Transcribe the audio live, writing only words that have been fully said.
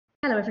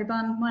Hello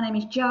everyone, my name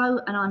is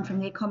Jo and I'm from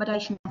the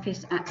Accommodation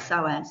Office at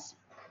SOAS.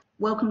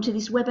 Welcome to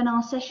this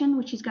webinar session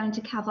which is going to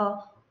cover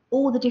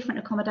all the different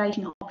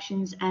accommodation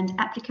options and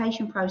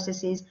application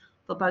processes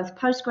for both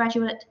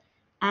postgraduate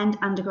and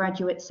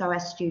undergraduate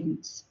SOAS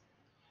students.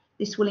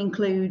 This will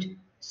include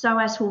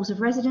SOAS halls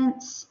of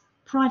residence,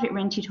 private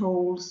rented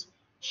halls,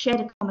 shared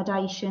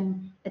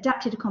accommodation,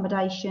 adapted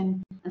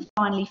accommodation and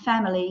finally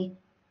family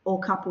or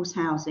couples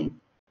housing.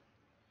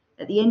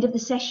 At the end of the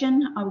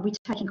session, I will be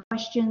taking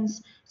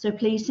questions, so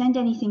please send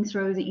anything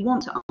through that you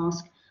want to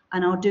ask,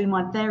 and I'll do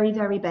my very,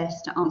 very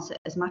best to answer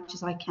as much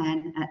as I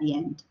can at the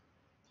end.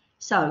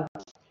 So,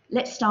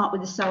 let's start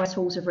with the SOAS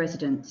halls of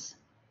residence.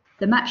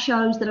 The map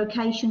shows the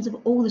locations of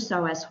all the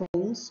SOAS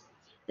halls.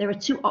 There are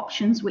 2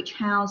 options which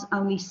house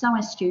only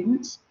SOAS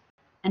students,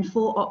 and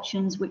 4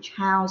 options which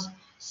house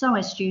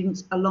SOAS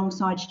students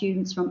alongside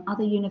students from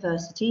other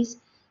universities,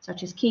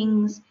 such as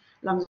King's,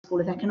 London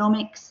School of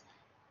Economics,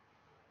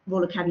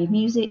 Royal Academy of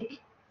Music,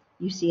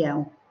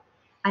 UCL,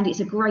 and it's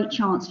a great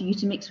chance for you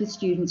to mix with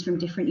students from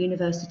different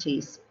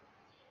universities.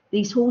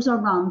 These halls are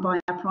run by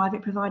our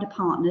private provider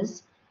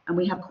partners, and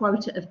we have a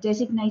quota of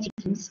designated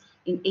rooms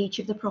in each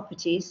of the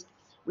properties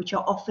which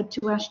are offered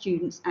to our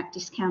students at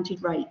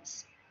discounted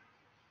rates.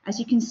 As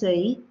you can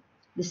see,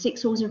 the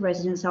 6 halls of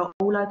residence are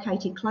all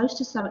located close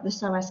to the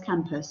SOAS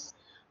campus,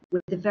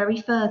 with the very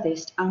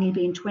furthest only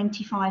being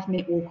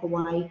 25-minute walk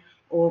away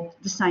or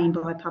the same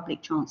by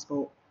public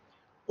transport.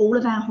 All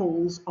of our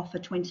halls offer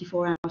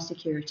 24-hour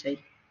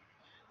security.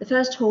 The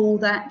first hall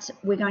that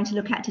we're going to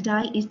look at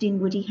today is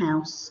Dinwoodie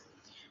House.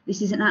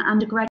 This is an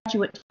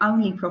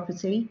undergraduate-only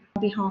property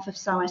on behalf of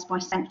SOAS by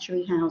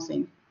Sanctuary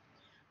Housing.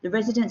 The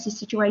residence is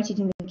situated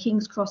in the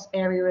King's Cross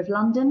area of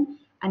London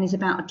and is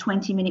about a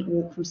 20-minute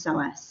walk from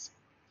SOAS.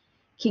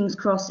 King's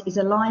Cross is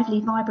a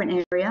lively,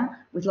 vibrant area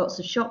with lots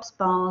of shops,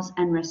 bars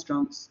and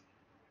restaurants.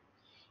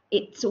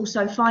 It's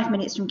also 5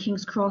 minutes from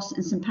King's Cross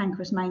and St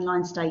Pancras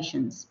mainline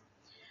stations.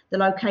 The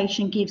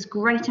location gives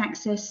great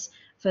access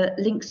for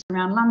links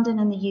around London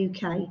and the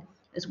UK,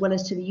 as well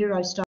as to the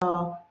Eurostar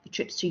for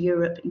trips to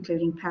Europe,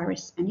 including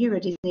Paris and Euro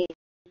Disney,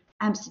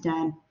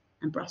 Amsterdam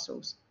and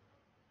Brussels.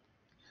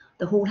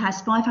 The hall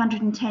has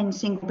 510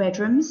 single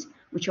bedrooms,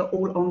 which are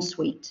all en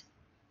suite.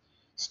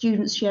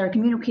 Students share a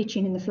communal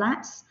kitchen in the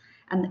flats,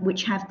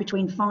 which have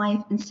between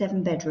 5 and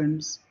 7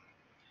 bedrooms.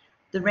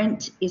 The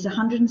rent is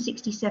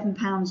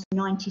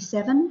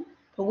 £167.97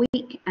 per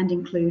week and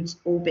includes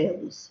all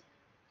bills.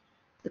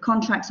 The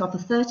contracts are for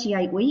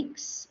 38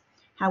 weeks.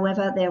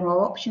 However, there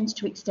are options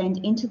to extend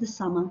into the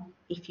summer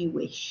if you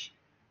wish.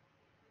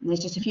 And there's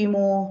just a few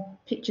more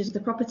pictures of the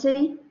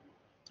property.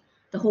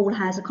 The hall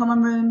has a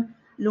common room,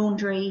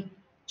 laundry,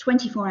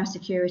 24-hour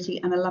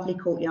security and a lovely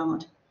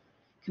courtyard,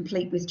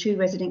 complete with 2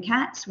 resident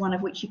cats, one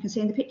of which you can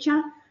see in the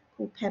picture,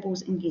 called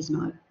Pebbles and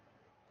Gizmo.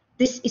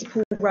 This is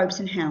Paul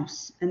Robeson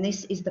House, and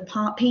this is the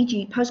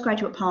PG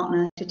postgraduate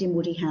partner to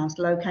Dinwoodie House,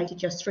 located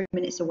just 3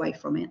 minutes away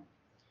from it.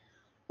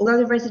 Although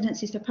the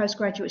residence is for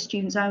postgraduate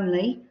students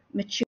only,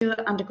 mature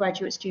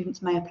undergraduate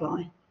students may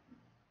apply.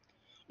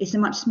 It's a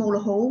much smaller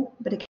hall,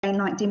 but again,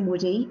 like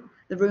Dinwoodie,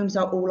 the rooms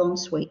are all en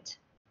suite.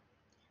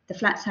 The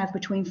flats have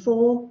between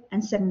 4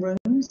 and 7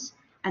 rooms,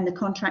 and the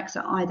contracts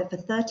are either for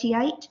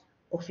 38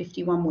 or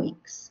 51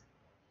 weeks.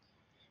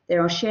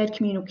 There are shared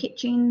communal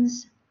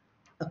kitchens,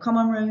 a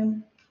common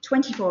room,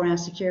 24-hour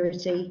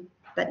security,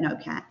 but no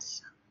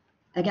cats.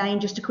 Again,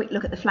 just a quick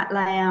look at the flat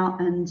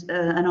layout and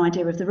an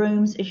idea of the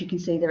rooms. As you can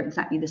see, they're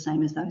exactly the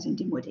same as those in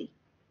Dinwoodie.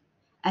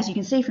 As you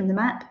can see from the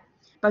map,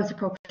 both the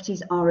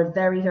properties are a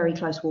very, very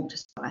close walk to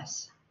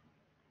SOAS.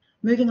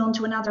 Moving on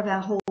to another of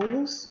our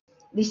halls,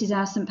 this is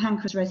our St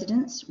Pancras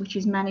residence, which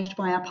is managed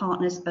by our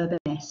partners Urban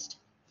Nest.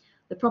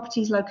 The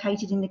property is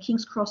located in the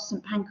King's Cross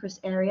St Pancras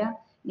area,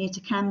 near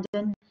to Camden,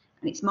 and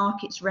its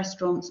markets,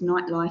 restaurants,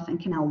 nightlife and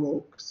canal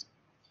walks.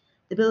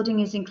 The building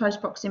is in close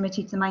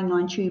proximity to the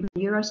mainline tube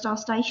and Eurostar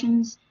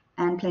stations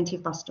and plenty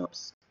of bus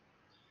stops.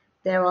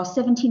 There are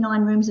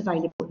 79 rooms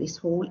available at this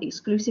hall,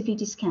 exclusively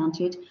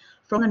discounted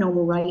from the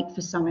normal rate for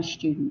SOAS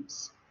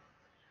students.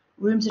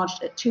 Rooms are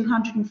charged at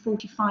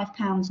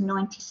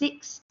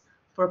 £245.96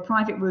 for a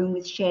private room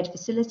with shared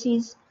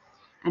facilities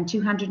and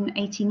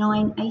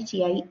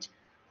 £289.88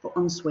 for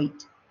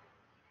ensuite.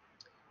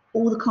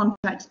 All the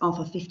contracts are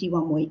for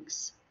 51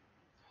 weeks.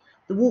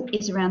 The walk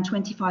is around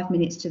 25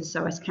 minutes to the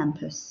SOAS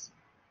campus.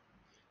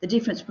 The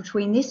difference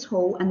between this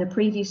hall and the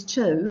previous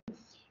 2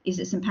 is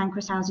that St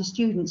Pancras houses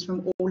students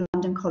from all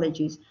London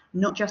colleges,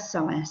 not just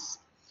SOAS,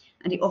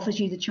 and it offers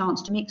you the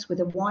chance to mix with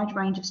a wide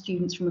range of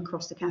students from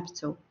across the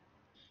capital.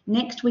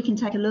 Next, we can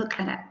take a look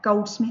at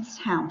Goldsmiths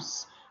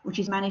House, which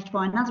is managed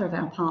by another of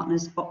our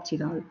partners,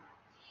 Optivo.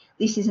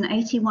 This is an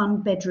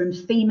 81-bedroom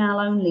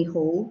female-only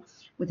hall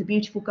with a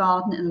beautiful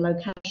garden and a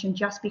location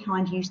just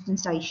behind Euston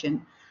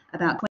Station,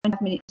 about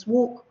 25 minutes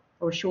walk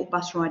or a short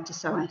bus ride to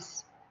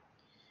SOAS.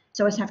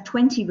 SOAS have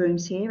 20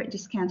 rooms here at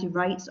discounted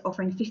rates,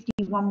 offering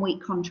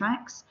 51-week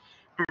contracts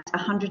at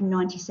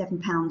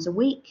 £197 a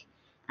week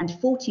and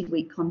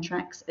 40-week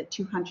contracts at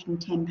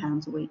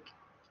 £210 a week.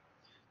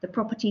 The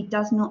property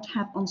does not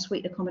have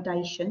ensuite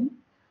accommodation.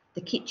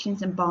 The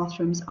kitchens and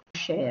bathrooms are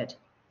shared.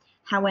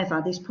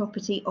 However, this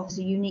property offers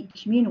a unique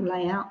communal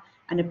layout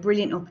and a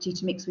brilliant opportunity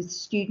to mix with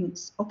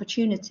students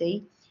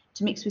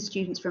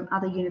from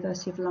other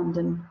University of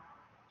London.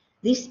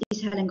 This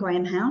is Helen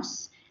Graham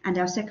House and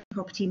our second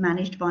property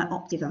managed by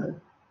Optivo.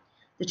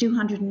 The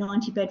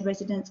 290-bed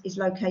residence is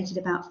located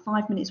about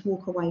 5 minutes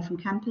walk away from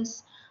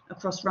campus,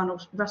 across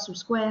Russell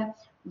Square,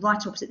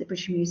 right opposite the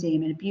British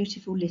Museum, in a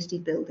beautiful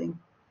listed building.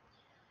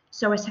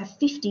 SOAS have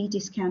 50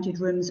 discounted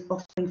rooms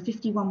offering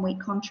 51-week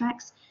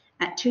contracts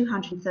at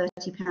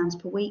 £230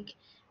 per week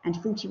and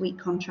 40-week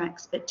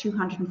contracts at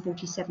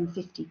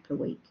 £247.50 per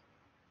week.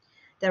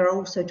 There are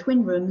also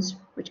twin rooms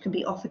which can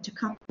be offered to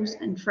couples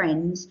and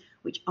friends,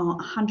 which are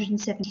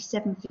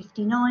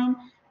 £177.59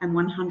 and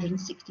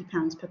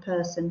 £160 per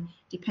person,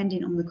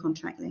 depending on the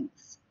contract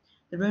lengths.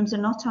 The rooms are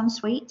not en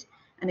suite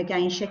and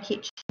again share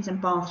kitchens and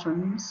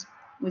bathrooms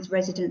with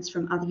residents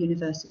from other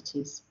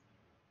universities.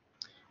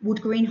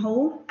 Wood Green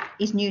Hall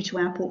is new to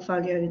our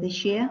portfolio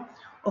this year,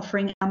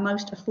 offering our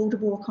most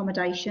affordable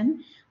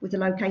accommodation with a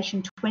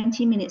location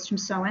 20 minutes from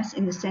SOAS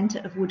in the centre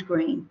of Wood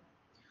Green.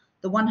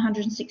 The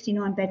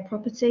 169-bed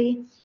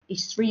property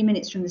is 3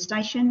 minutes from the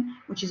station,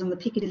 which is on the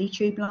Piccadilly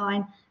tube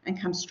line, and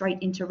comes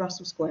straight into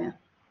Russell Square.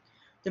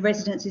 The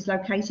residence is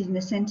located in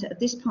the centre of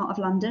this part of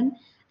London,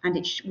 and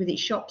with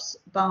its shops,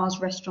 bars,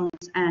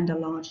 restaurants, and a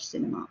large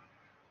cinema.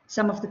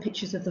 Some of the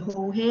pictures of the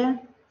hall here.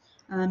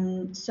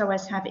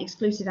 SOAS have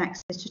exclusive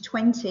access to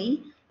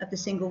 20 of the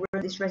single rooms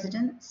of this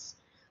residence.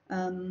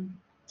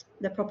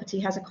 The property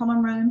has a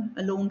common room,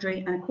 a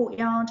laundry, and a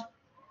courtyard.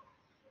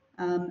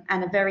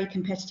 And a very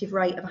competitive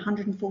rate of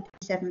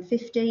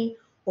 £147.50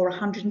 or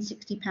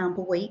 £160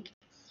 per week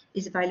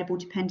is available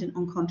dependent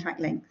on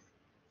contract length.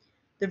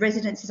 The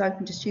residence is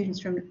open to students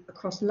from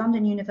across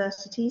London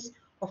universities,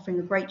 offering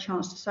a great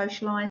chance to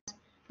socialise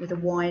with a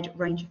wide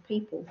range of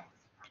people.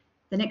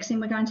 The next thing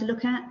we're going to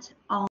look at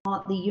are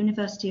the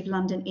University of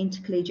London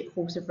Intercollegiate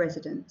Halls of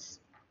Residence.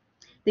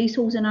 These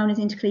halls are known as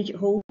intercollegiate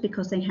halls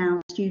because they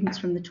house students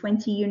from the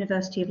 20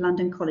 University of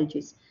London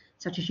colleges,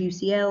 such as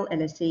UCL,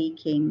 LSE,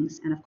 King's,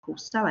 and of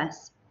course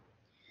SOAS.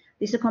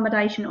 This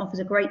accommodation offers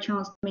a great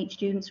chance to meet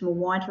students from a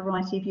wide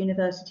variety of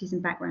universities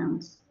and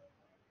backgrounds.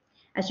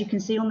 As you can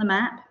see on the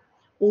map,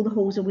 all the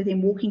halls are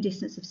within walking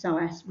distance of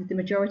SOAS, with the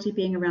majority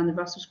being around the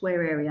Russell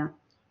Square area,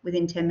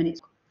 within 10 minutes,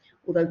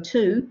 although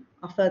 2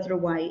 are further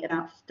away,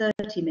 about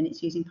 30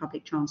 minutes using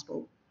public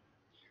transport.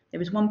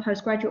 There is one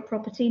postgraduate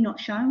property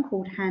not shown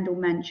called Handel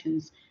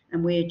Mansions,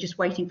 and we're just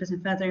waiting for some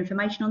further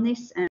information on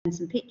this and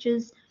some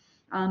pictures.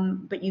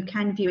 But you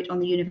can view it on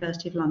the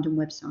University of London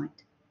website.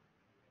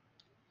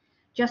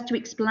 Just to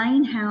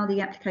explain how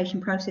the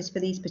application process for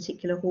these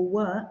particular hall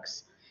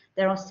works,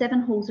 there are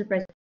 7 halls of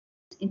residence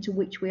into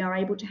which we are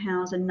able to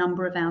house a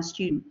number of our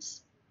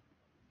students.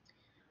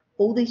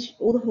 All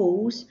the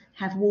halls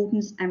have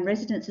wardens and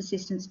residence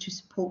assistants to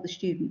support the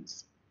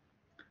students.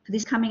 For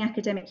this coming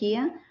academic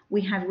year,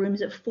 we have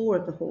rooms at 4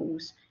 of the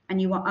halls, and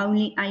you are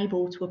only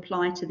able to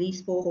apply to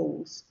these 4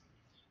 halls.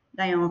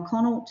 They are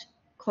Connaught,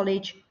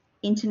 College,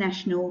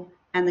 International,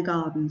 and the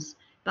Gardens,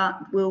 but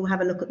we'll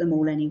have a look at them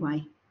all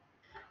anyway.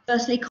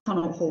 Firstly,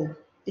 Connaught Hall.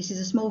 This is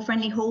a small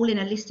friendly hall in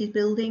a listed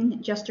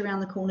building just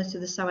around the corner to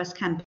the SOAS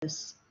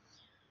campus.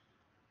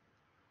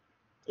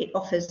 It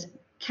offers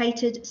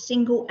catered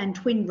single and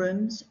twin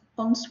rooms,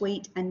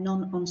 ensuite and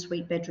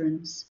non-ensuite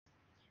bedrooms.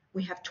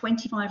 We have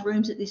 25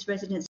 rooms at this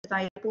residence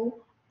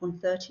available on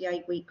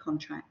 38-week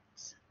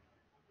contracts.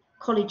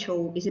 College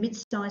Hall is a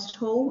mid-sized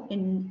hall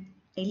in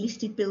a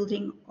listed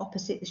building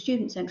opposite the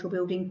Student Central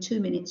building,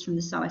 2 minutes from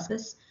the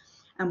SOAS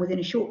and within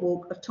a short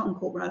walk of Tottenham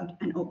Court Road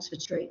and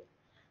Oxford Street.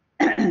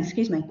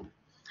 Excuse me.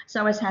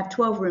 SOAS have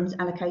 12 rooms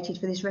allocated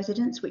for this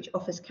residence, which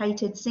offers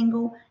catered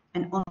single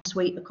and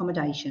ensuite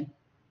accommodation.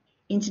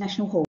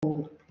 International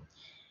Hall.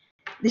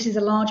 This is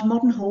a large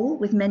modern hall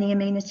with many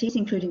amenities,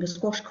 including a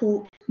squash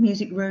court,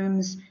 music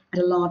rooms,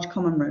 and a large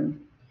common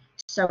room.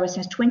 SOAS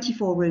has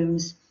 24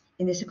 rooms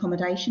in this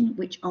accommodation,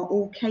 which are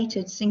all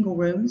catered single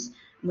rooms.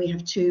 We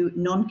have 2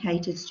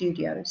 non-catered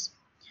studios.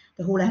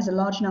 The hall has a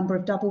large number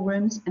of double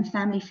rooms and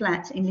family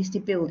flats in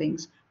listed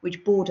buildings,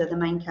 which border the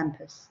main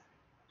campus.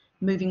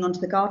 Moving on to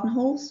the garden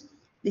halls.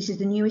 This is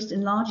the newest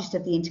and largest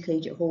of the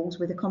intercollegiate halls,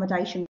 with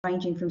accommodation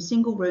ranging from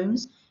single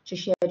rooms to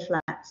shared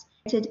flats,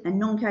 catered and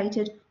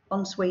non-catered,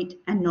 ensuite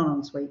and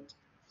non-ensuite.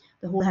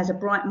 The hall has a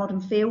bright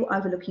modern feel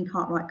overlooking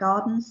Cartwright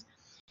Gardens,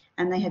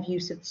 and they have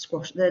use of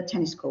the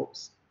tennis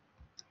courts.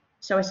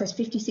 SOAS has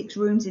 56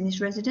 rooms in this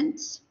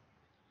residence,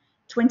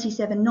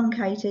 27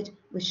 non-catered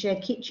with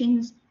shared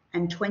kitchens,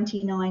 and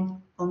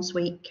 29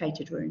 ensuite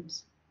catered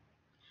rooms.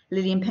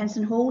 Lillian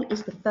Penson Hall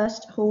is the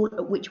first hall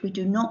at which we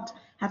do not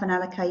have an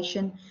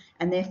allocation,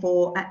 and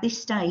therefore at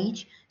this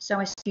stage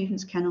SOAS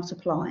students cannot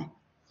apply.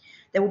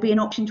 There will be an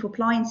option to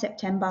apply in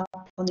September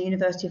on the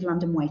University of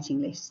London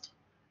waiting list,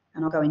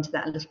 and I'll go into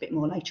that a little bit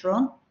more later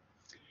on.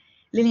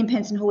 Lillian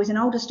Penson Hall is an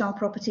older style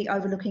property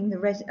overlooking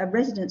a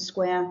residence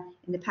square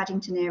in the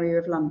Paddington area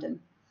of London.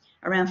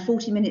 Around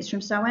 40 minutes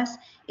from SOAS,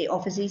 it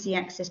offers easy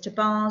access to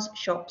bars,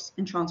 shops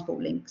and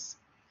transport links,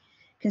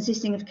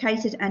 consisting of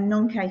catered and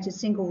non-catered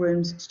single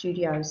rooms,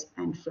 studios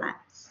and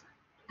flats.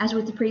 As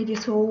with the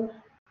previous hall,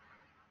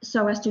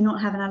 SOAS do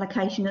not have an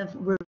allocation of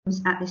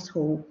rooms at this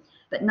hall,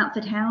 but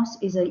Knutford House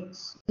is a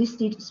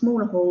listed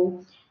smaller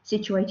hall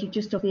situated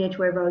just off the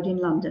Edgware Road in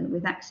London,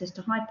 with access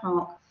to Hyde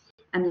Park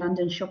and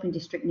London Shopping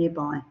District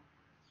nearby.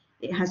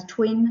 It has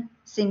twin,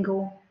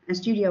 single and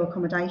studio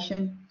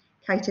accommodation,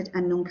 catered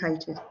and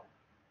non-catered.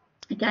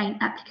 Again,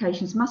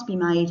 applications must be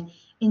made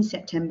in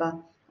September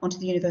onto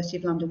the University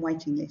of London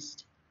waiting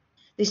list.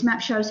 This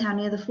map shows how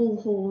near the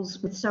 4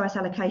 halls with SOAS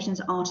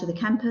allocations are to the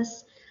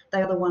campus.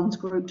 They are the ones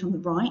grouped on the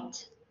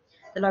right.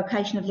 The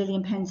location of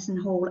Lillian Penson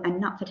Hall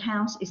and Knutford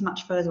House is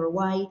much further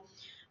away,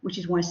 which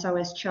is why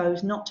SOAS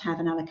chose not to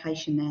have an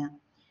allocation there.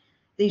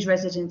 These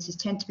residences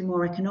tend to be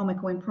more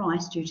economical in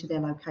price due to their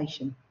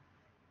location.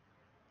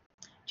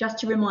 Just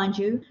to remind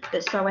you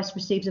that SOAS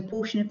receives a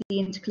portion of the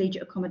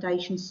intercollegiate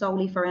accommodation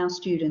solely for our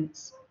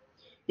students.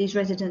 These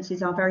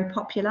residences are very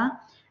popular,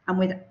 and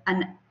with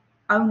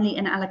only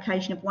an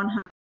allocation of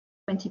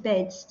 120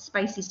 beds,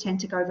 spaces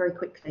tend to go very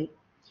quickly.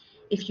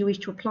 If you wish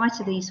to apply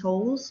to these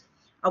halls,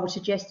 I would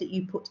suggest that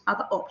you put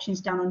other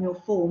options down on your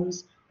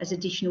forms as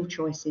additional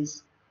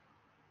choices.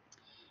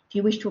 If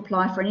you wish to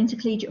apply for an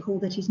intercollegiate hall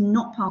that is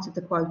not part of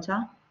the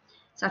quota,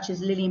 such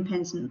as Lillian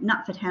Penson,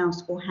 Knutford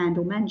House or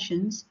Handel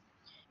Mansions,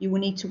 you will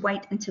need to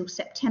wait until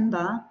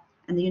September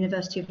and the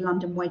University of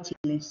London waiting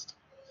list.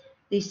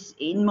 This,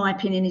 in my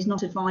opinion, is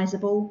not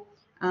advisable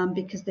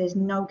because there's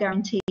no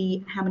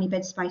guarantee how many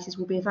bed spaces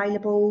will be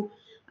available,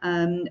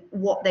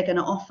 what they're going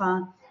to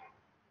offer,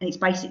 and it's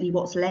basically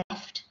what's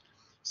left.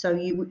 So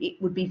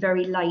it would be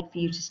very late for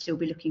you to still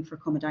be looking for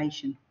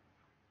accommodation.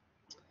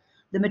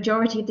 The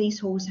majority of these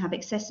halls have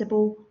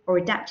accessible or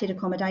adapted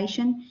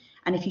accommodation,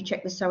 and if you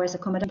check the SOAS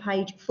accommodation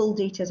page, full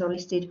details are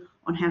listed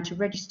on how to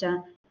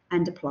register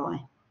and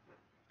apply.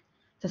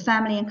 For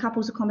family and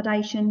couples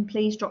accommodation,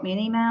 please drop me an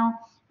email.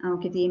 I'll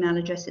give the email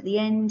address at the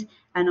end,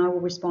 and I will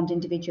respond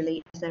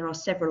individually as there are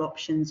several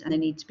options and they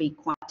need to be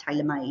quite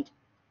tailor-made.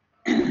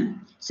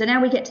 So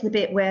now we get to the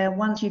bit where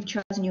once you've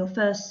chosen your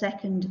first,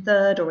 second,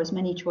 third, or as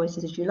many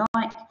choices as you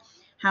like,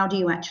 how do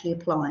you actually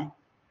apply?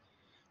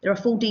 There are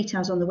full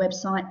details on the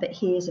website, but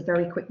here's a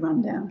very quick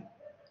rundown.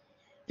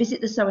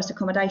 Visit the SOAS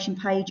accommodation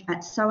page at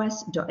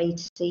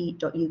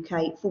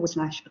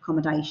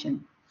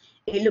soas.ac.uk/accommodation.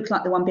 It looks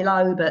like the one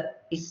below,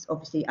 but it's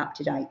obviously up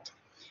to date.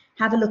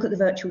 Have a look at the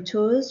virtual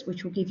tours,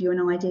 which will give you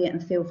an idea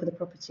and feel for the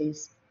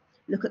properties.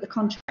 Look at the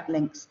contract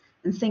links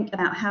and think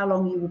about how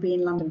long you will be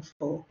in London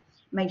for.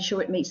 Make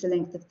sure it meets the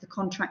length of the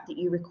contract that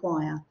you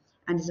require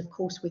and is of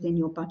course within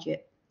your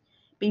budget.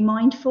 Be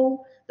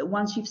mindful that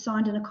once you've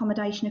signed an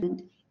accommodation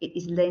agreement, it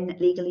is then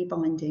legally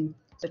binding.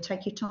 So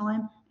take your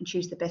time and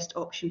choose the best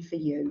option for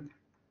you.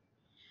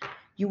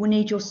 You will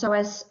need your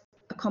SOAS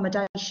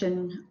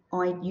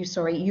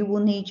you will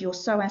need your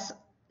SOAS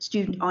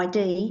student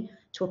ID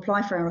to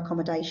apply for our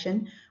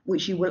accommodation,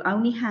 which you will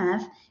only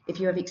have if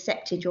you have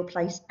accepted your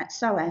place at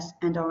SOAS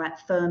and are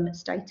at firm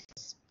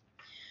status.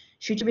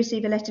 Should you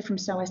receive a letter from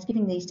SOAS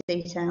giving these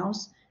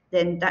details,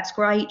 then that's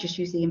great, just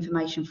use the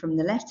information from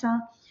the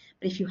letter.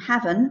 But if you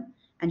haven't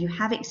and you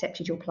have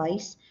accepted your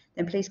place,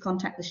 then please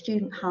contact the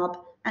Student Hub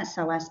at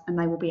SOAS and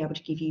they will be able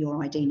to give you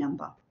your ID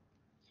number.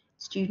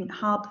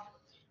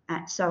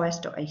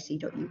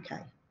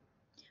 studenthub@soas.ac.uk.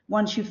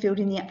 Once you've filled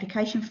in the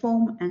application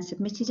form and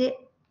submitted it,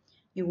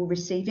 you will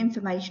receive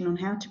information on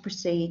how to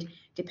proceed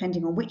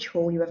depending on which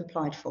hall you have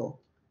applied for.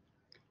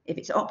 If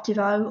it's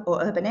Optivo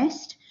or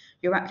Urbanest,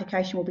 your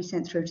application will be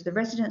sent through to the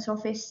residence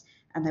office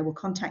and they will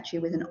contact you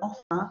with an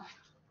offer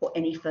or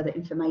any further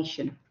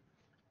information.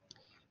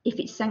 If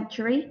it's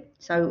Sanctuary,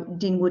 so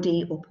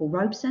Dinwoody or Paul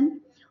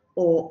Robeson,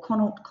 or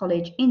Connaught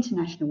College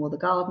International or the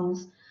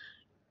Gardens,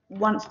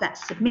 once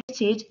that's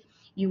submitted,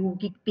 you will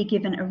be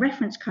given a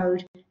reference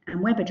code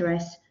and web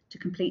address to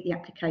complete the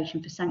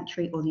application for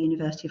Sanctuary or the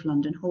University of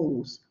London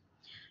halls.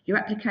 Your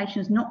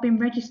application has not been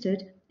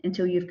registered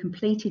until you've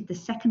completed the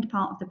second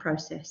part of the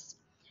process.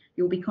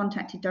 You'll be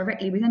contacted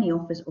directly with any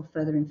offers or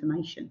further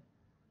information.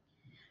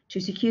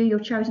 To secure your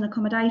chosen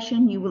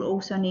accommodation, you will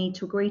also need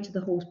to agree to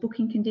the hall's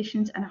booking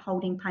conditions and a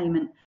holding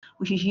payment,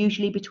 which is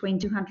usually between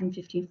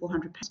 £250 and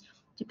 £400,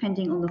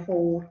 depending on the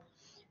hall,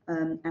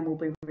 and will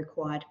be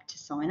required to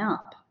sign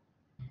up.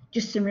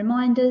 Just some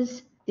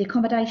reminders, the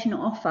accommodation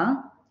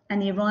offer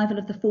and the arrival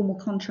of the formal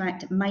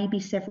contract may be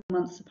several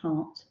months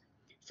apart.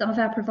 Some of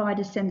our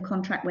providers send the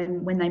contract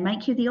when they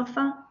make you the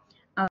offer.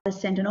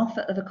 Others send an offer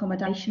of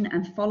accommodation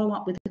and follow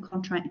up with the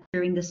contract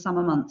during the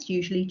summer months,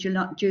 usually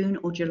June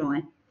or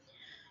July.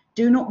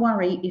 Do not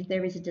worry if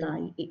there is a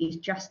delay, it is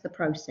just the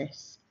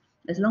process.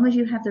 As long as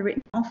you have the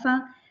written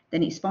offer,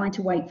 then it's fine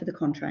to wait for the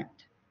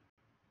contract.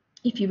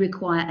 If you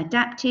require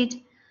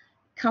adapted,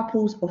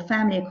 couples or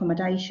family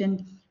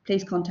accommodation,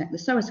 please contact the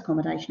SOAS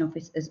Accommodation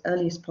Office as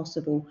early as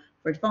possible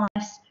for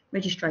advice,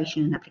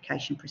 registration and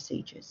application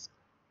procedures.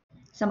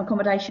 Some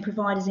accommodation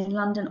providers in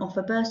London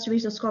offer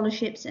bursaries or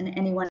scholarships, and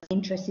anyone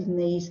interested in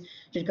these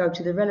should go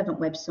to the relevant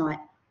website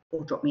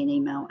or drop me an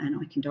email and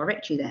I can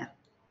direct you there.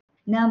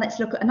 Now let's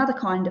look at another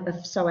kind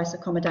of SOAS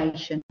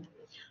accommodation.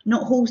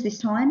 Not halls this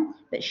time,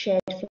 but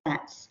shared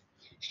flats.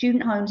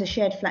 Student homes are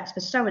shared flats for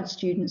SOAS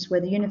students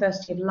where the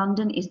University of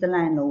London is the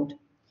landlord.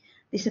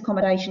 This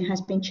accommodation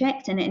has been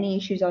checked and any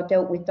issues are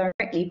dealt with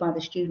directly by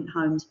the Student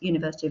Homes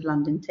University of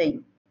London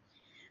team.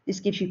 This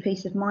gives you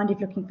peace of mind if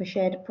looking for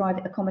shared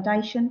private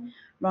accommodation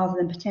rather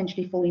than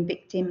potentially falling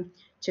victim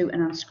to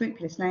an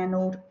unscrupulous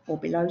landlord or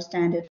below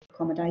standard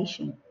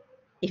accommodation.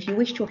 If you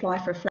wish to apply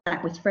for a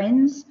flat with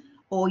friends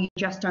or you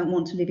just don't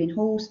want to live in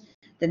halls,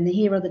 then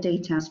here are the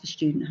details for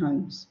student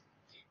homes.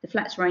 The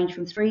flats range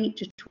from 3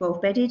 to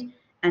 12 bedded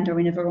and are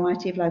in a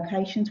variety of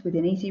locations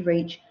within easy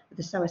reach of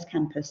the SOAS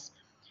campus.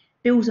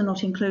 Bills are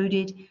not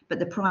included, but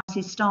the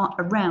prices start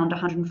around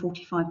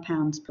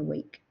 £145 per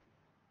week.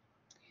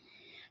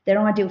 They're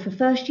ideal for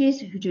first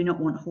years who do not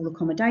want hall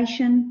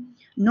accommodation,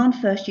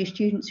 non-first year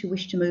students who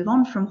wish to move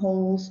on from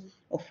halls,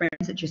 or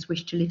friends that just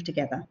wish to live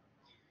together.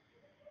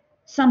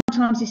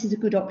 Sometimes this is a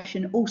good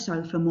option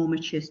also for more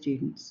mature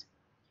students.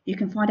 You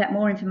can find out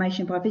more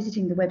information by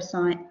visiting the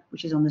website,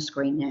 which is on the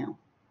screen now.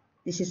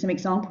 This is some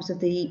examples of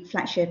the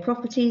flat shared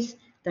properties.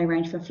 They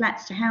range from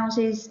flats to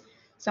houses,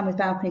 some with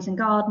balconies and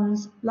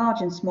gardens, large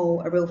and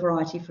small, a real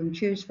variety from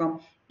choose from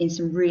in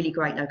some really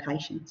great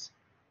locations.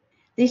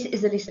 This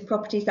is a list of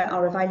properties that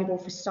are available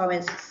for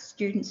SOAS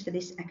students for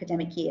this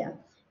academic year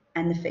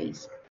and the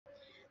fees.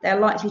 They are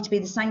likely to be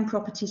the same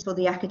properties for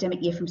the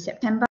academic year from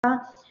September,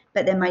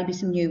 but there may be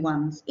some new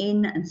ones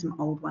in and some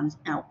old ones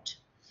out.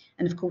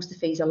 And of course, the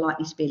fees are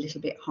likely to be a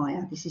little bit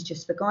higher. This is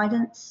just for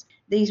guidance.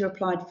 These are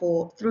applied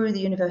for through the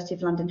University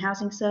of London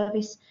Housing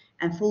Service,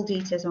 and full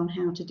details on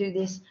how to do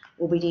this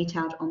will be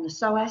detailed on the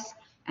SOAS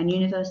and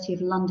University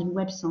of London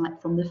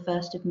website from the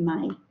 1st of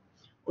May.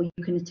 Or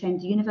you can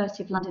attend the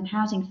University of London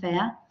Housing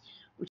Fair,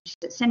 which is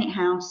at Senate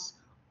House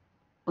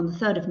on the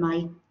 3rd of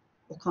May,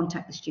 or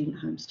contact the Student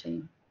Homes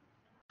team.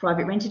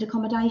 Private rented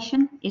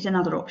accommodation is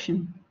another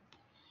option.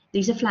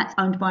 These are flats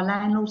owned by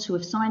landlords who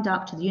have signed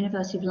up to the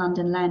University of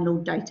London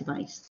landlord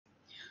database.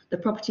 The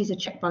properties are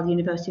checked by the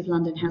University of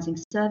London Housing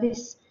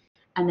Service,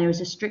 and there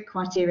is a strict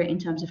criteria in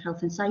terms of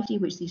health and safety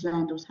which these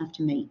landlords have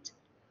to meet.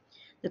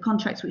 The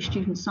contracts which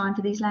students sign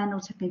for these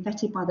landlords have been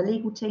vetted by the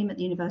legal team at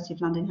the University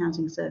of London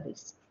Housing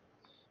Service.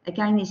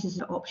 Again, this is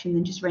an option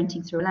than just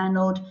renting through a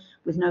landlord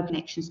with no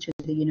connections to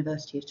the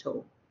university at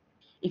all.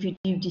 If you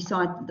do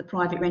decide that the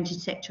private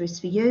rented sector is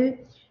for you,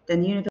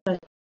 then the University of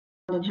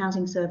London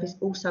Housing Service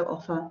also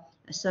offer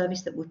a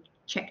service that will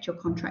check your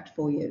contract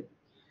for you.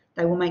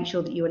 They will make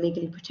sure that you are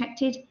legally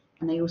protected,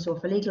 and they also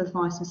offer legal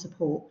advice and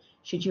support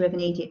should you ever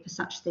need it for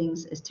such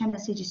things as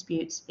tenancy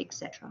disputes,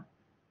 etc.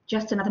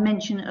 Just another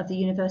mention of the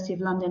University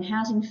of London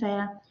Housing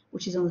Fair,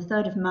 which is on the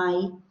 3rd of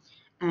May,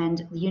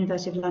 and the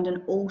University of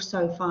London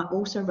also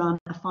run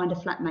a Find a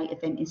Flatmate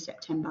event in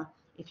September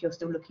if you're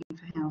still looking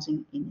for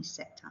housing in this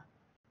sector.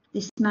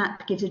 This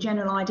map gives a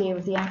general idea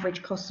of the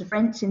average cost of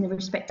rents in the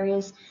respective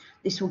areas.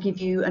 This will give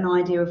you an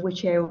idea of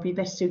which area will be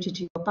best suited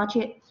to your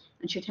budget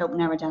and should help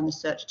narrow down the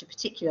search to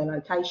particular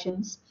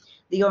locations.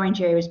 The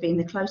orange areas being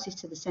the closest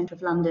to the centre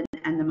of London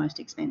and the most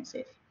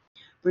expensive.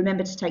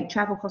 Remember to take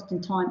travel cost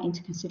and time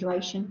into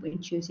consideration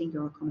when choosing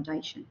your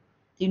accommodation.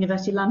 The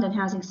University of London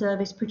Housing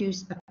Service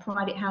produce a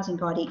private housing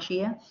guide each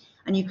year,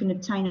 and you can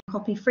obtain a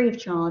copy free of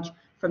charge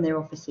from their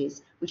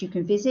offices, which you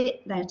can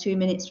visit. They are 2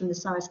 minutes from the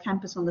SOAS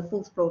campus on the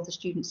 4th floor of the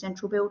Student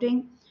Central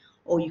building,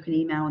 or you can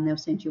email and they'll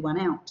send you one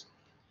out.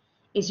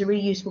 It's a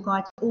really useful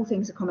guide to all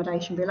things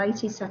accommodation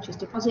related, such as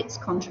deposits,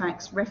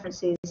 contracts,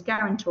 references,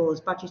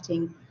 guarantors,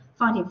 budgeting,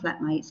 finding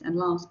flatmates, and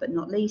last but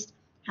not least,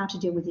 how to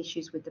deal with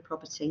issues with the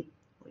property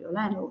or your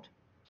landlord.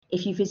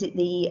 If you visit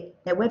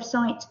their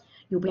website,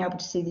 you'll be able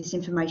to see this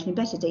information in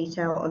better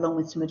detail, along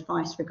with some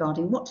advice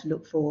regarding what to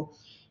look for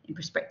in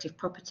prospective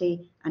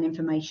property and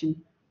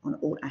information on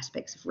all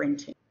aspects of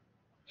renting.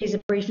 Here's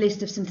a brief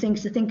list of some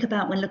things to think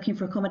about when looking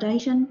for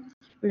accommodation.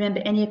 Remember,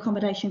 any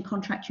accommodation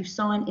contract you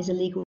sign is a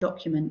legal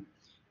document.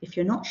 If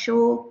you're not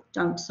sure,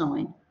 don't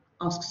sign.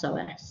 Ask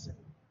SOAS.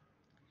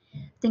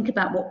 Think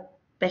about what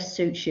best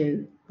suits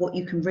you, what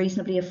you can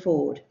reasonably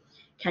afford.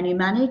 Can you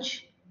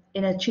manage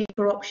in a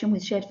cheaper option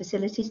with shared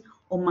facilities,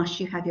 or must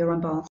you have your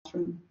own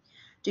bathroom?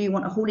 Do you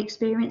want a hall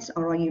experience,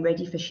 or are you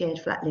ready for shared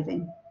flat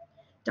living?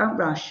 Don't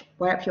rush,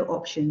 weigh up your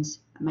options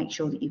and make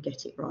sure that you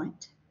get it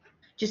right.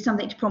 Just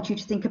something to prompt you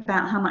to think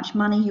about how much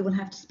money you will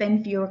have to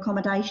spend for your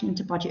accommodation and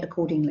to budget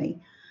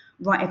accordingly.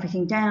 Write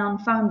everything down: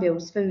 phone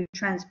bills, food,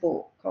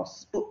 transport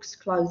costs, books,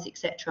 clothes,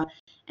 etc.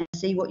 and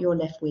see what you're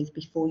left with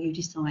before you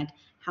decide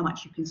how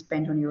much you can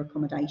spend on your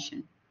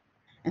accommodation.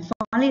 And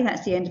finally,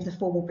 that's the end of the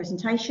formal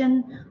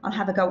presentation. I'll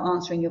have a go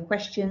answering your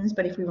questions,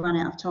 but if we run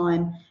out of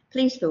time,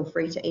 please feel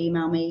free to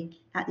email me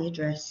at the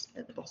address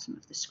at the bottom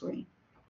of the screen.